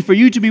easy for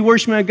you to be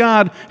worshiping a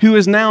God who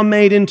is now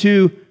made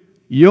into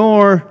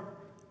your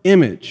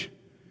image.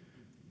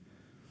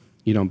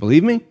 You don't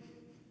believe me?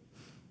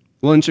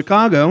 Well, in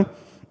Chicago,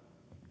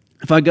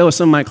 if I go with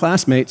some of my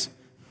classmates,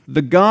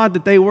 the God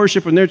that they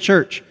worship in their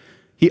church,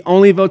 he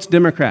only votes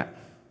Democrat.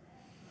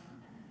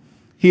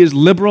 He is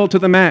liberal to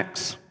the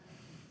max.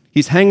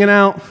 He's hanging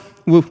out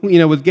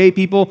with gay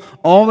people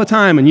all the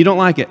time, and you don't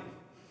like it.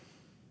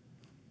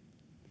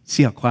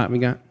 See how quiet we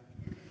got?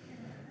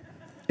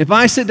 If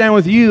I sit down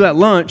with you at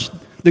lunch,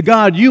 the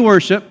God you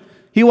worship,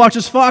 he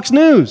watches Fox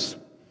News.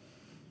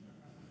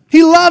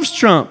 He loves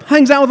Trump,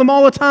 hangs out with him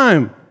all the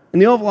time in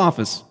the Oval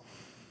Office.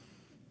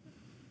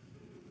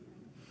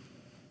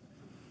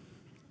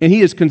 And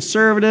he is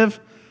conservative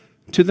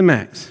to the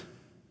max.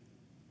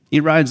 He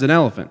rides an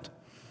elephant.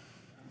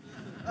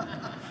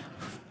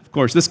 Of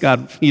course, this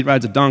God, he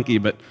rides a donkey,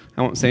 but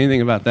I won't say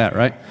anything about that,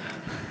 right?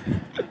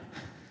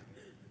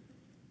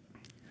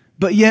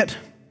 But yet,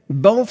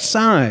 both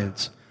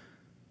sides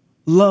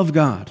love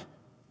God.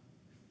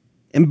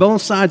 And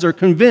both sides are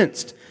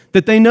convinced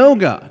that they know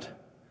God.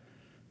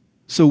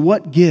 So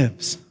what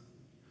gives?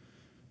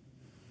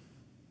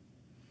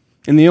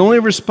 And the only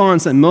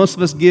response that most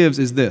of us gives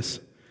is this: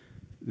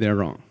 they're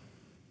wrong.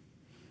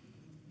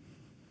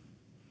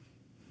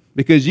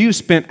 Because you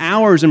spent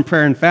hours in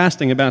prayer and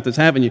fasting about this,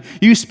 haven't you?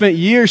 You spent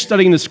years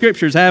studying the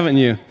scriptures, haven't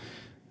you?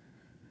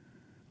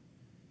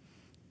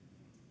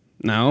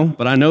 No,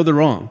 but I know they're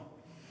wrong.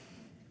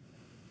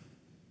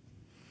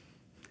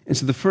 And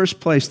so the first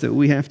place that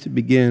we have to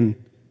begin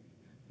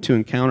to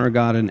encounter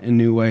God in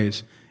new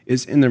ways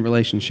is in the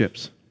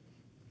relationships.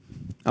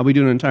 I'll be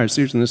doing an entire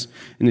series on this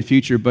in the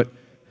future, but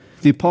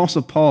the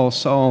Apostle Paul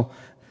saw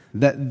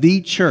that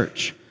the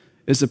church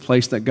is the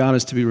place that God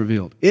is to be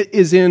revealed. It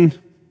is in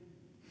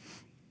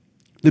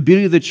the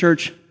beauty of the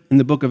church in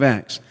the book of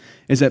Acts,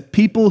 is that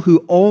people who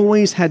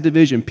always had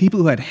division, people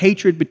who had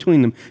hatred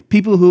between them,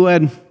 people who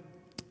had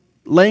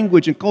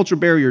language and cultural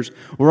barriers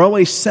were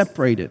always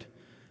separated.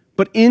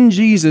 But in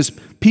Jesus,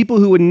 people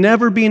who would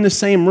never be in the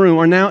same room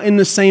are now in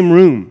the same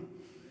room.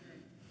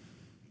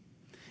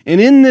 And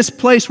in this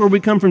place where we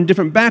come from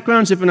different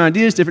backgrounds, different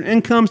ideas, different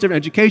incomes, different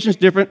educations,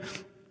 different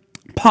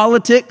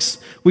politics,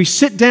 we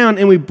sit down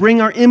and we bring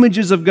our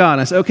images of God.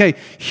 I say, okay,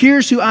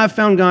 here's who I've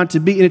found God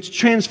to be, and it's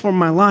transformed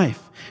my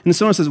life. And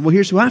someone says, well,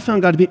 here's who I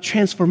found God to be, it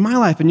transformed my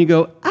life. And you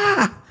go,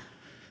 ah!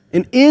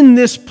 And in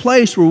this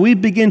place where we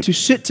begin to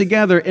sit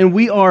together and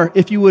we are,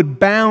 if you would,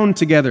 bound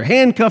together,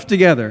 handcuffed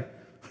together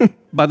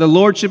by the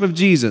lordship of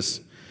Jesus,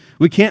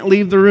 we can't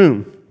leave the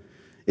room.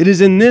 It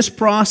is in this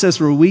process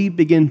where we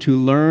begin to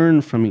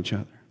learn from each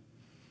other.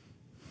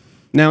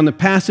 Now, in the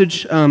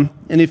passage in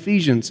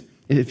Ephesians,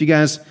 if you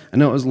guys, I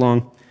know it was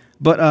long,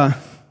 but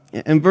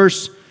in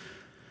verse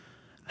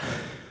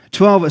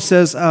 12, it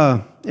says,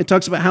 it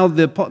talks about how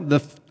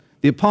the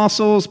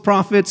apostles,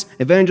 prophets,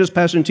 evangelists,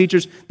 pastors, and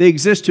teachers, they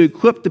exist to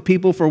equip the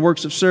people for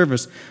works of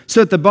service, so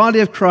that the body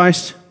of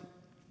Christ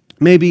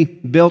may be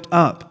built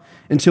up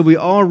until we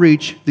all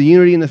reach the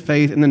unity in the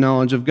faith and the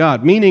knowledge of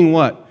God. Meaning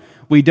what?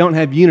 We don't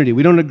have unity.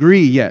 We don't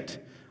agree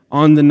yet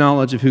on the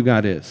knowledge of who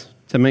God is.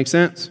 Does that make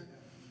sense?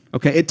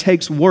 Okay, it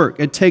takes work.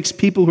 It takes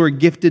people who are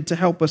gifted to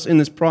help us in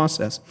this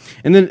process.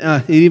 And then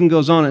it even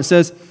goes on. It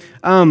says,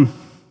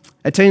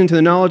 attaining to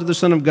the knowledge of the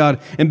Son of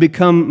God and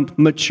become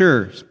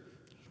mature.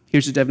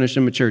 Here's the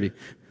definition of maturity.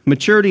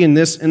 Maturity in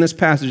this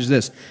passage is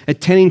this: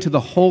 attaining to the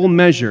whole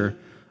measure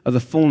of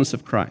the fullness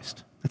of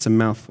Christ. That's a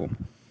mouthful.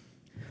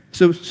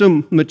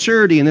 So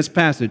maturity in this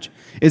passage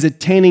is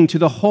attaining to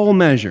the whole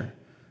measure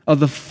of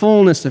the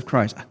fullness of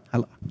Christ.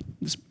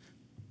 This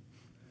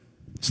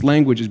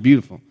language is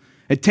beautiful.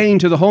 Attaining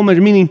to the whole measure,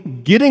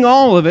 meaning getting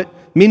all of it,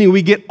 meaning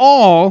we get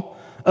all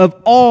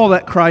of all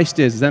that Christ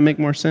is. Does that make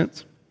more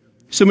sense?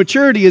 So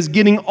maturity is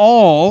getting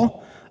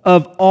all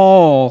of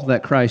all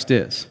that Christ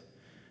is,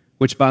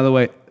 which, by the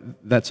way,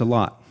 that's a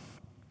lot.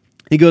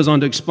 He goes on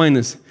to explain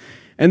this.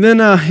 And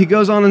then he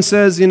goes on and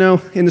says,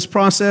 in this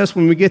process,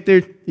 when we get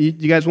there, you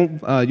guys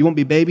won't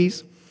be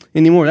babies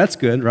anymore. That's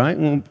good, right?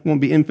 Won't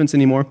be infants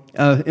anymore.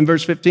 In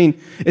verse 15,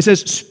 it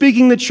says,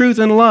 speaking the truth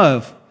in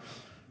love.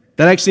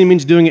 That actually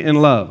means doing it in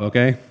love,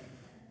 okay?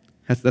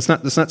 That's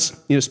not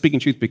speaking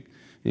truth.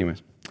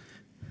 Anyways.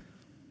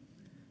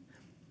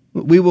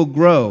 We will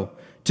grow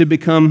to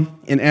become,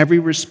 in every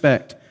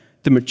respect,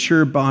 the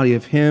mature body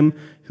of Him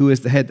who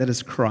is the head, that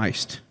is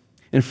Christ.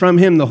 And from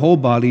Him, the whole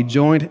body,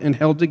 joined and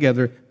held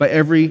together by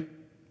every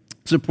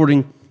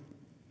supporting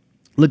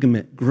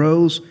ligament,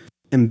 grows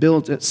and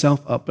builds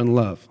itself up in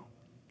love.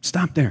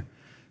 Stop there.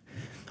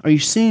 Are you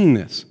seeing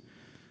this?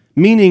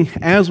 Meaning,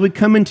 as we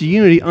come into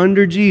unity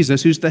under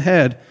Jesus, who's the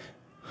head,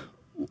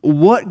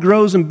 what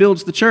grows and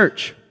builds the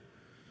church?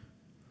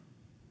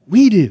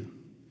 We do.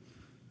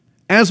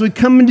 As we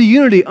come into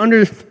unity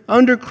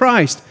under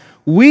Christ,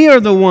 we are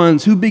the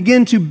ones who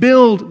begin to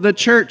build the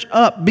church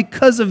up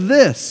because of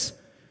this.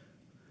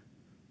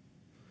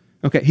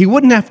 Okay, He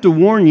wouldn't have to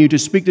warn you to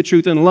speak the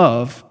truth in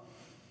love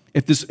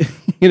if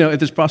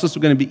this process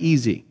was going to be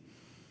easy.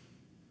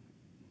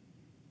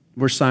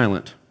 We're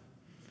silent.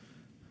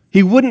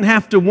 He wouldn't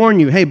have to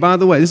warn you, hey, by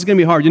the way, this is going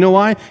to be hard. You know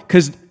why?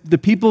 Because the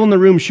people in the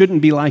room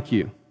shouldn't be like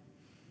you.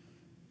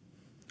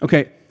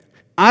 Okay,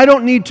 I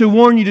don't need to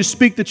warn you to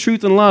speak the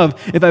truth in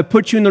love if I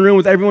put you in the room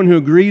with everyone who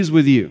agrees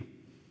with you.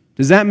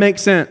 Does that make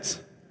sense?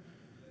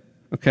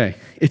 Okay,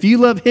 if you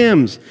love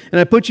hymns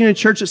and I put you in a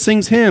church that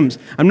sings hymns,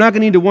 I'm not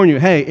going to need to warn you,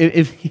 hey,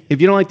 if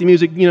you don't like the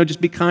music,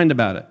 just be kind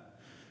about it.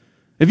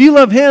 If you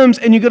love hymns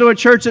and you go to a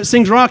church that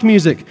sings rock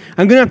music,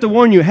 I'm going to have to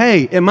warn you,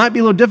 hey, it might be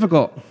a little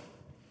difficult.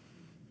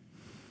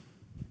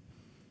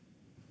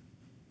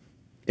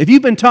 If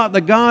you've been taught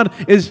that God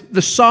is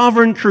the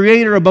sovereign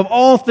creator above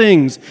all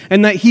things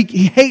and that He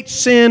hates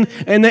sin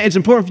and that it's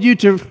important for you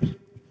to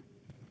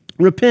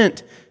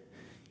repent,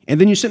 and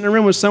then you sit in a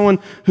room with someone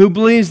who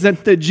believes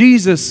that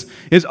Jesus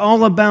is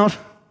all about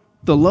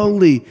the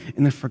lowly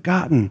and the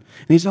forgotten,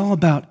 and He's all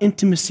about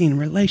intimacy and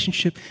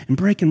relationship and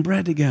breaking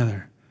bread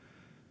together,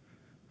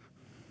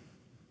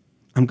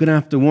 I'm going to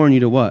have to warn you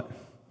to what?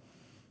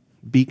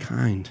 Be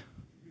kind.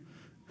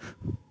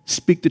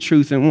 Speak the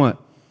truth in what?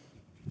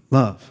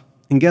 Love.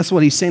 And guess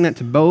what? He's saying that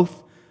to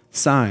both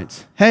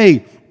sides.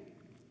 Hey,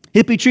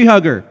 hippie tree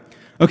hugger,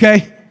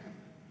 okay?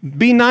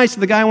 Be nice to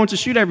the guy who wants to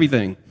shoot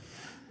everything.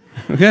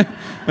 Okay?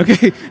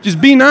 Okay,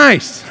 just be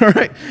nice, all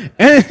right?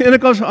 And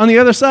of course, on the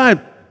other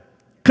side,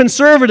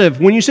 conservative.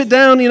 When you sit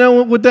down,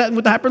 with the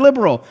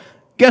hyperliberal,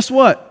 guess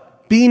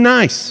what? Be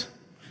nice.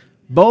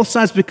 Both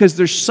sides, because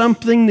there's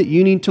something that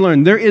you need to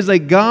learn. There is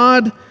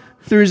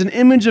an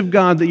image of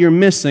God that you're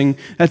missing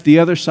that the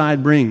other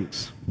side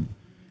brings.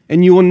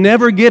 And you will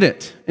never get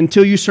it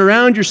until you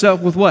surround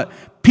yourself with what?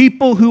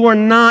 People who are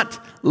not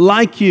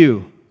like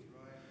you.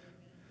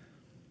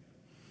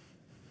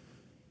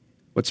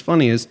 What's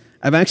funny is,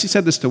 I've actually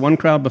said this to one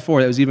crowd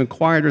before that was even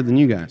quieter than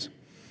you guys.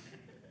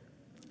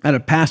 At a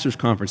pastor's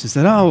conference, he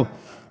said, "Oh,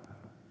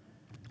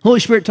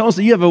 Holy Spirit told us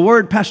that you have a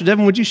word. Pastor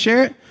Devin, would you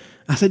share it?"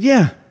 I said,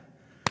 "Yeah."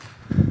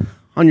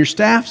 On your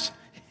staffs,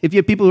 if you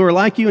have people who are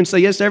like you and say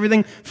yes to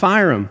everything,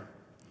 fire them.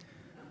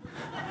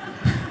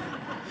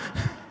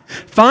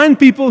 Find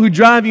people who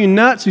drive you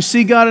nuts, who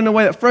see God in a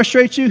way that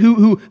frustrates you,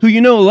 who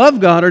love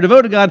God or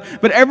devote to God,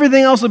 but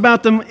everything else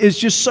about them is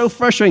just so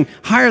frustrating.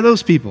 Hire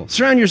those people.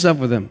 Surround yourself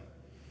with them.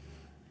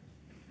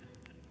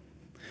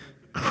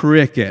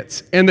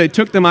 Crickets. And they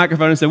took the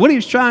microphone and said, what he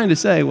was trying to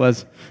say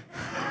was,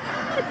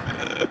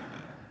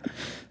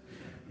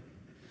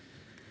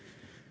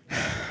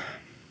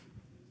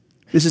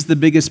 this is the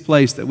biggest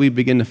place that we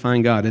begin to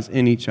find God, is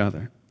in each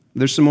other.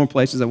 There's some more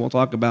places that we'll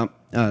talk about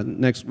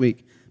next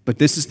week, but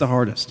this is the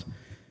hardest.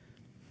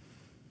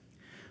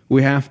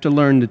 We have to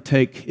learn to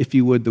take, if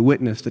you would, the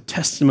witness, the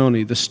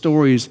testimony, the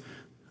stories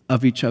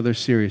of each other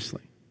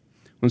seriously.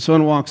 When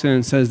someone walks in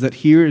and says that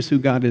here is who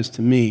God is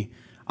to me,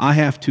 I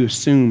have to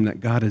assume that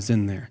God is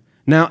in there.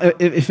 Now,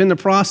 if in the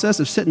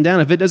process of sitting down,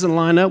 if it doesn't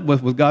line up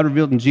with God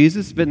revealed in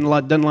Jesus, if it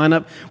doesn't line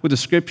up with the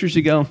scriptures,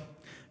 you go,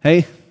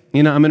 hey,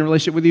 I'm in a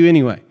relationship with you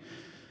anyway.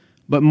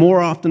 But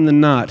more often than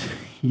not,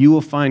 you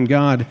will find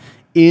God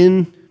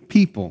in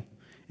people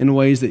in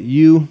ways that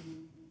you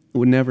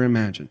would never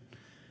imagine.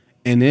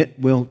 And it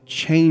will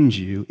change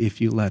you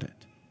if you let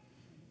it.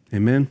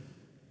 Amen?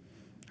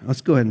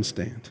 Let's go ahead and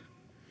stand.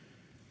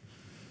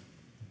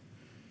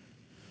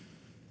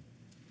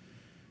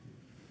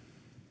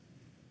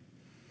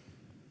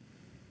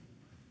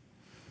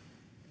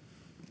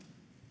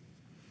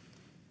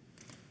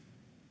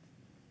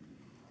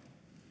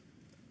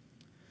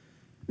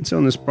 And so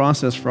in this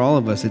process, for all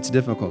of us, it's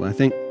difficult. I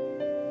think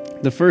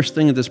the first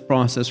thing that this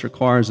process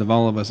requires of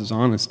all of us is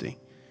honesty.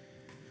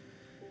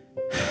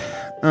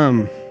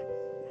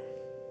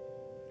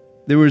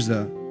 There was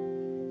an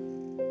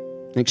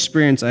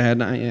experience I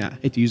had. I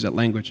hate to use that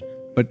language,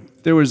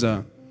 but there was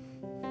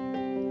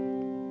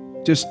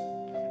just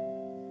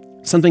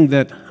something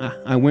that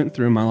I went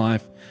through in my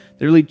life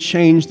that really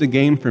changed the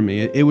game for me.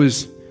 It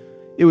was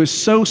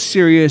so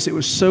serious, it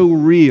was so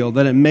real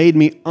that it made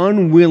me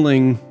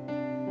unwilling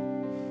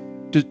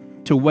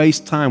to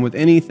waste time with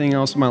anything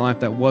else in my life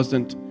that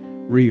wasn't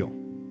real.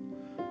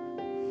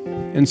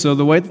 And so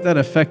the way that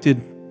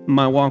affected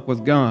my walk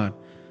with God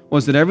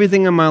was that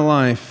everything in my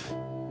life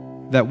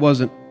that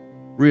wasn't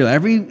real,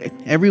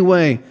 every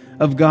way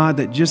of God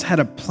that just had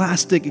a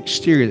plastic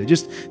exterior, that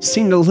just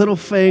seemed a little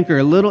fake or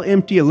a little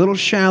empty, a little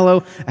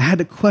shallow, I had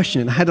to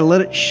question it. I had to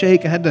let it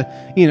shake. I had to,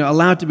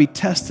 allow it to be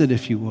tested,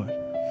 if you would.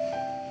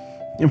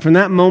 And from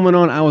that moment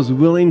on, I was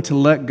willing to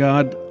let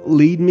God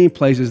lead me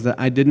places that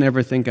I didn't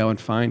ever think I would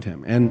find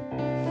him. And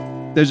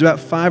there's about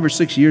 5 or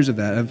 6 years of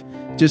that, of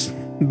just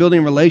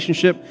building a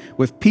relationship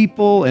with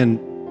people and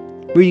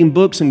reading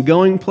books and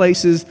going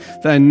places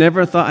that I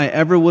never thought I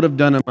ever would have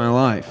done in my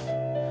life.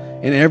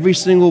 In every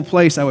single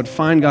place, I would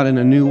find God in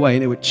a new way,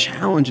 and it would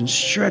challenge and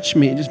stretch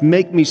me and just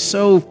make me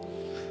so...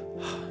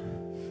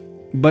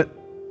 But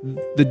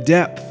the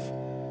depth,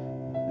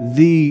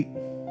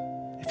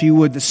 if you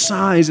would, the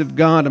size of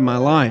God in my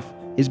life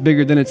is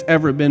bigger than it's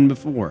ever been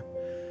before.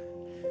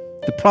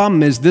 The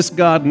problem is this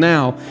God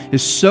now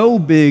is so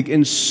big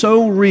and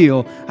so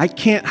real, I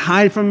can't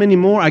hide from him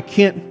anymore. I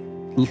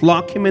can't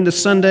lock him into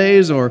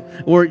Sundays or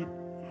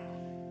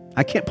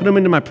I can't put him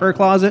into my prayer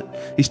closet.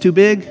 He's too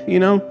big,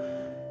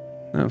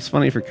 It's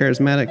funny for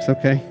charismatics,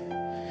 okay.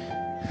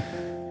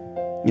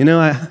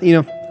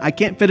 I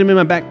can't fit him in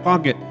my back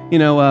pocket,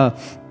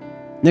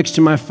 next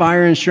to my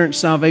fire insurance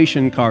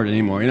salvation card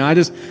anymore.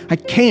 I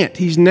can't.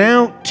 He's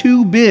now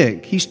too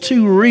big. He's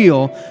too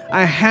real.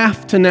 I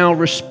have to now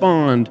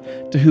respond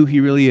to who he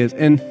really is.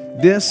 And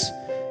this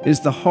is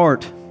the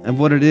heart of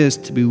what it is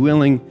to be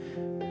willing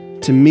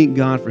to meet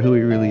God for who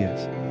he really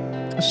is.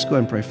 Let's just go ahead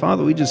and pray.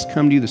 Father, we just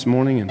come to you this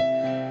morning, and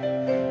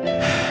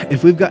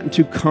if we've gotten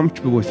too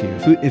comfortable with you,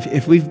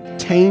 if we've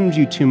tamed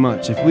you too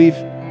much, if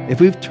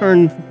we've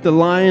turned the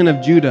Lion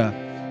of Judah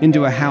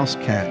into a house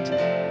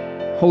cat,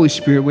 Holy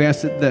Spirit, we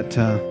ask that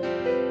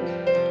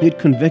you'd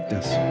convict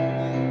us.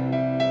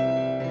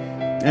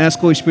 Ask,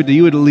 Holy Spirit, that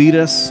you would lead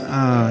us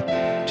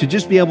to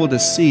just be able to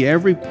see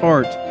every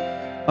part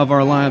of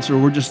our lives where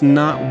we're just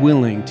not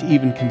willing to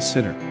even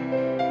consider.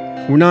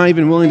 We're not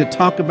even willing to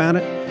talk about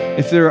it.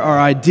 If there are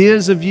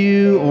ideas of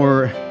you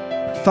or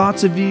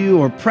thoughts of you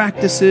or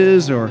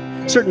practices or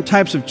certain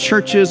types of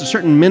churches or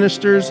certain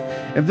ministers,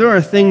 if there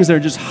are things that are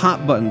just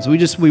hot buttons,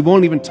 we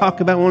won't even talk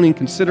about, won't even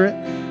consider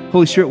it,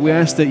 Holy Spirit, we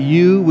ask that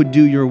you would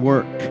do your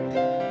work.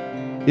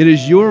 It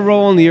is your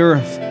role on the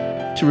earth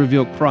to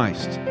reveal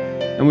Christ.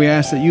 And we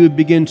ask that you would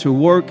begin to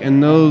work in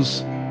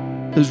those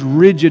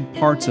rigid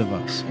parts of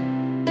us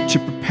to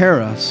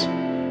prepare us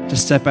to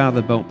step out of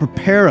the boat.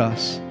 Prepare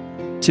us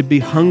to be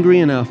hungry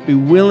enough, be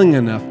willing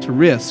enough to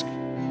risk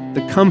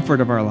the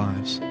comfort of our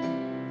lives,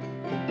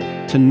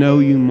 to know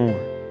you more,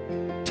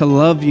 to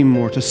love you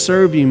more, to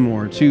serve you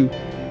more, to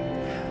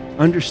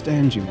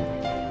understand you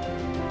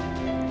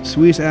more. So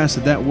we just ask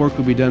that that work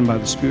will be done by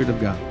the Spirit of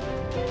God.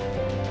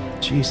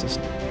 In Jesus'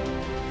 name.